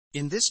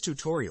In this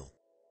tutorial,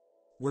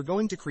 we're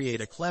going to create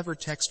a clever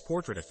text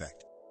portrait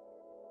effect,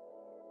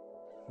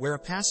 where a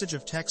passage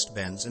of text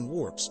bends and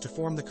warps to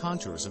form the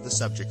contours of the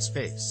subject's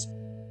face.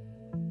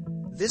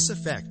 This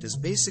effect is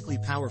basically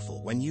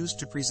powerful when used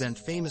to present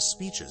famous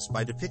speeches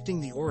by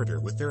depicting the orator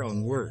with their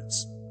own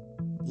words.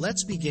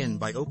 Let's begin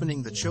by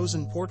opening the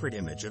chosen portrait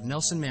image of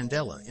Nelson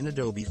Mandela in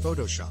Adobe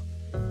Photoshop.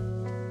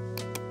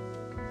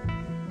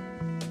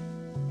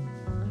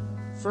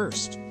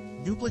 First,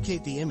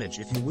 duplicate the image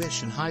if you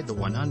wish and hide the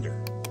one under.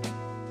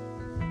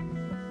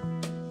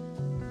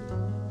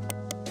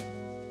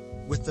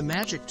 With the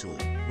magic tool,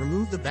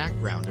 remove the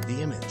background of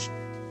the image.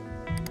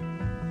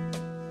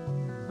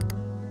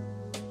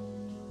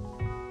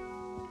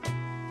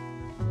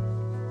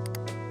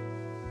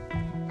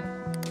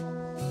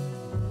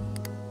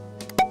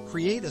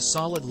 Create a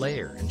solid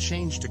layer and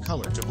change the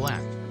color to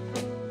black.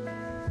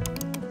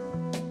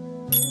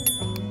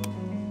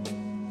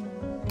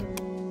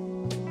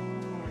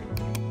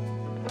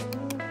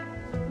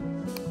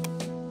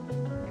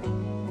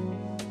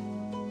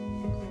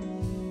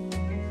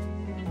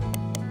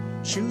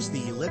 Choose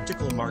the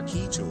elliptical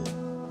marquee tool.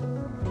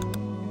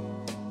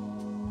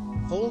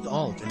 Hold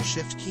Alt and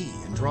Shift key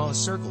and draw a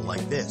circle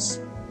like this.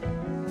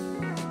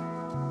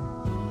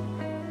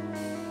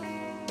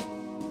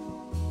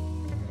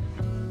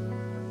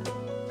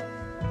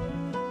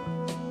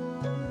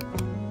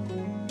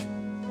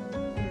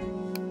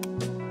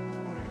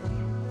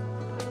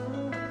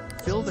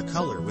 Fill the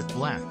color with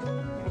black.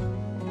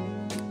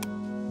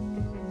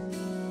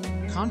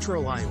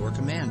 Ctrl-I or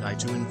Command-I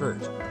to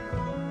invert.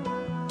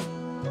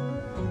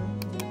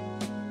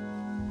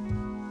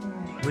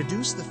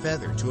 Reduce the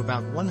feather to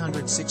about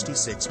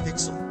 166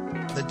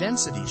 pixels. The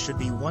density should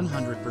be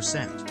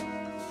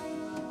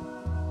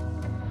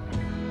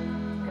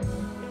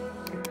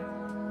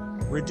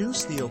 100%.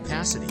 Reduce the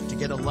opacity to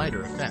get a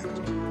lighter effect.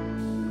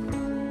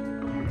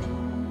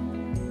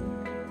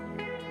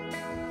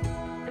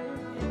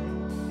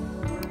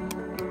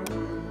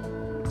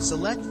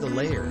 Select the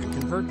layer and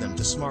convert them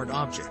to Smart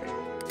Object.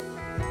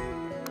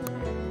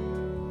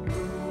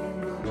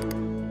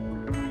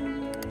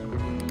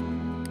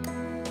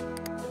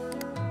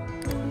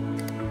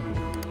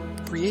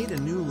 Create a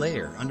new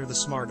layer under the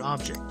Smart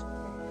Object.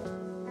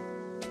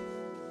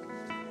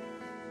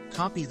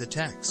 Copy the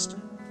text.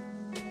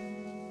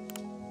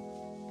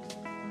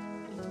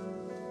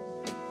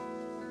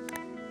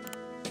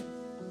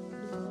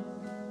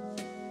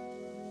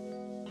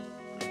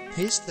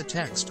 Paste the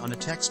text on a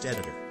text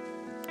editor.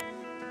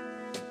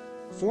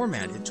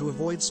 Format it to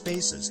avoid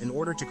spaces in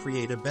order to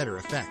create a better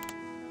effect.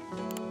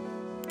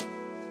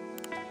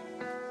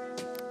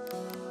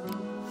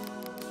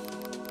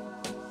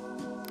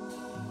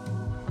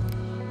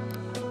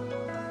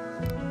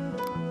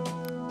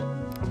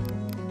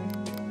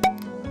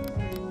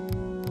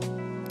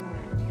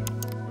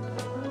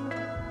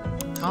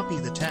 Copy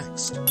the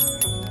text.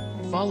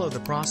 Follow the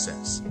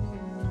process.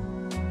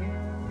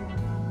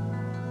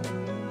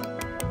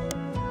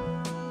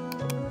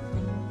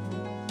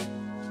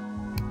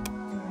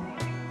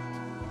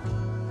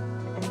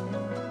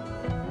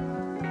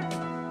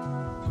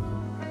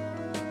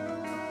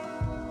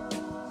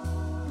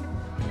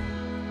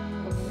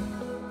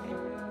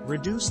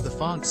 Reduce the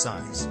font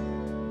size.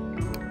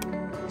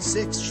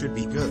 6 should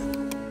be good.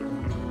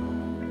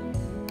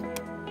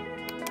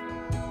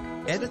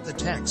 Edit the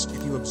text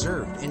if you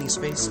observed any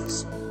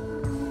spaces.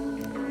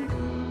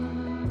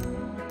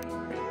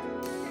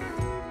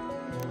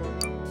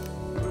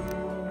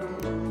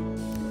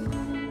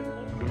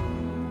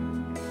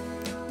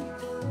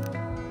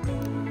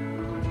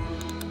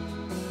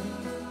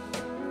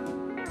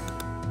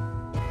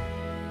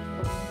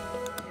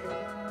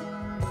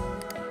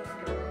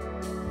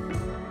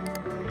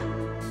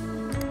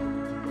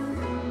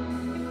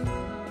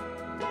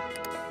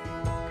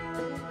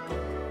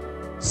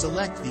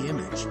 Select the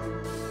image.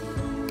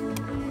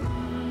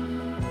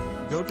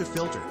 Go to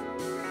Filter.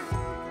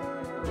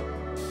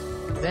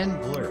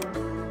 Then Blur.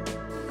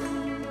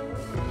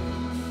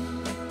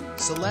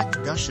 Select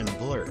Gaussian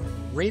Blur,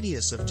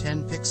 radius of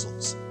 10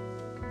 pixels.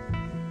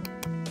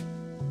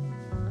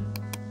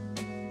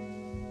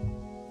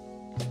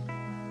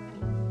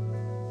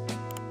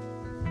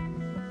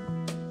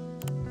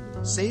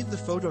 Save the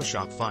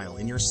Photoshop file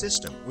in your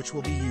system, which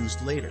will be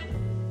used later.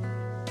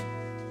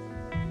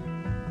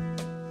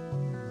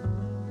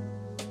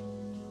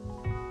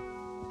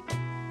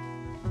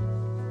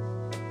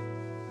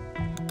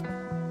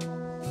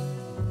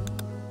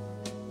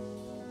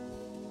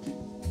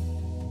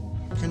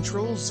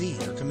 Ctrl-Z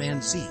or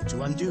Command-Z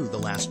to undo the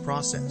last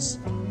process.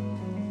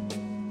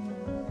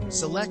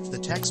 Select the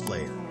text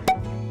layer.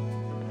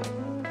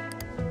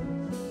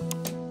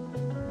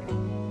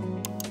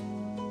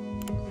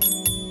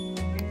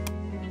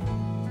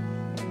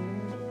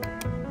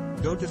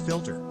 Go to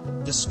Filter,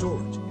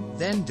 Distort,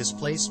 then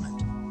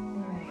Displacement.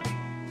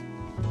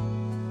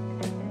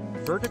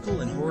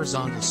 Vertical and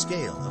horizontal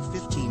scale of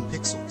 15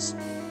 pixels.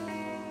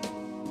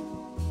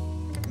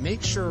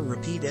 Make sure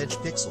repeat edge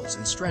pixels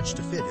and stretch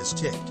to fit is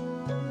ticked.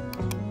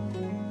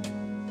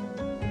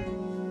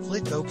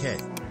 Click OK.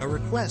 A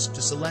request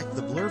to select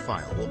the blur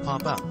file will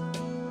pop up.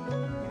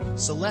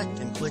 Select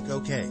and click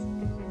OK.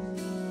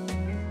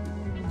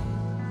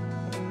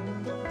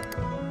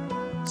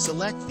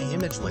 Select the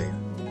image layer.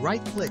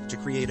 Right-click to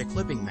create a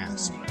clipping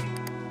mask.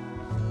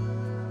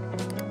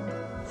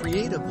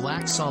 Create a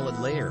black solid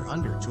layer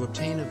under to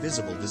obtain a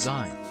visible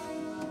design.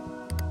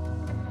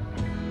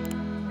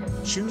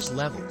 Choose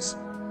Levels.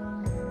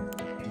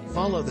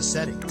 Follow the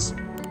settings.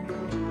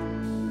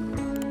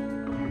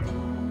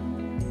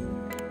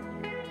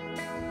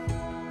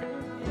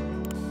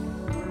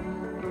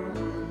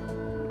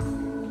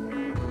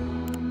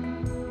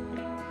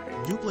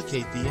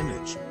 Duplicate the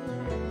image.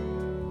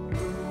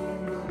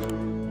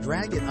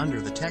 Drag it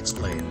under the text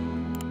layer.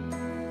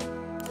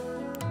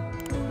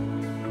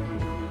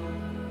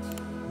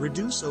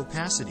 Reduce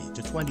opacity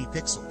to 20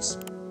 pixels.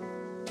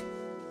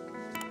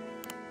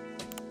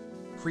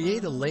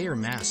 Create a layer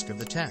mask of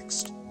the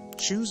text.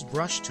 Choose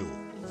Brush tool.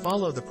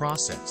 Follow the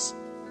process.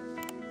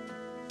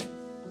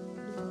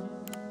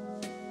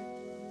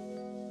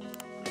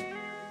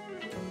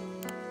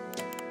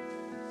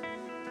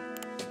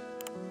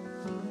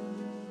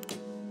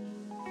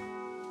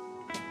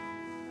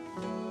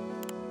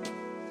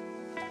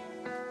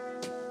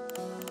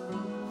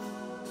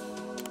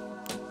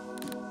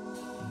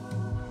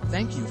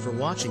 Thank you for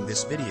watching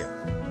this video.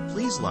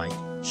 Please like,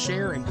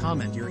 share and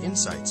comment your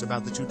insights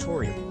about the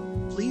tutorial.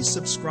 Please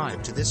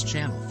subscribe to this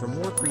channel for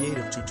more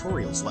creative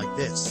tutorials like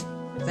this.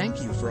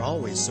 Thank you for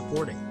always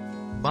supporting.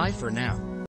 Bye for now.